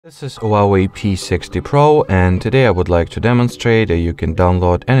This is HUAWEI P60 Pro, and today I would like to demonstrate that you can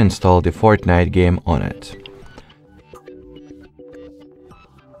download and install the Fortnite game on it.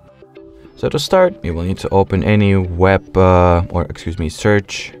 So to start, you will need to open any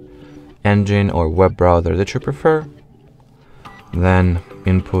search engine or web browser that you prefer. Then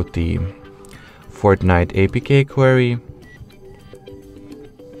input the Fortnite APK query.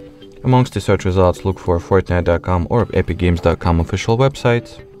 Amongst the search results, look for Fortnite.com or epicgames.com official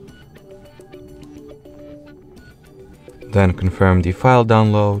websites. Then confirm the file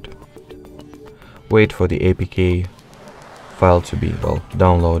download. Wait for the APK file to be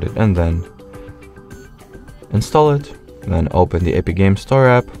downloaded and then install it. Then open the Epic Games Store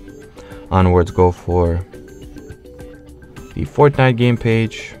app. Onwards, go for the Fortnite game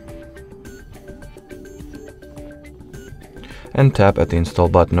page and tap at the install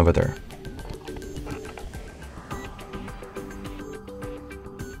button over there.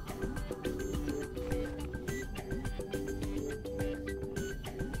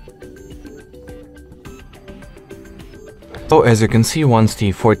 So as you can see, once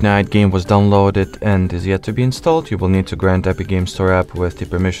the Fortnite game was downloaded and is yet to be installed, you will need to grant Epic Games Store app with the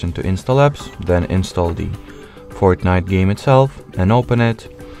permission to install apps, then install the Fortnite game itself and open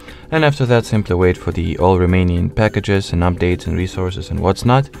it. And after that, simply wait for the all remaining packages and updates and resources and what's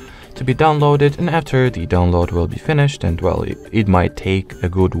not to be downloaded. And after the download will be finished, and it might take a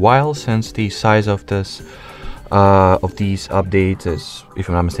good while since the size of this of these updates is, if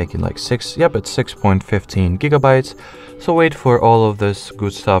I'm not mistaken, like 6.15 gigabytes. So wait for all of this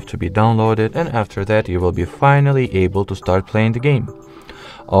good stuff to be downloaded, and after that you will be finally able to start playing the game.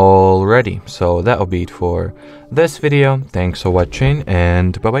 Alrighty, so that'll be it for this video. Thanks for watching,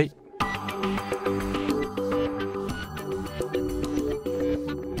 and bye bye.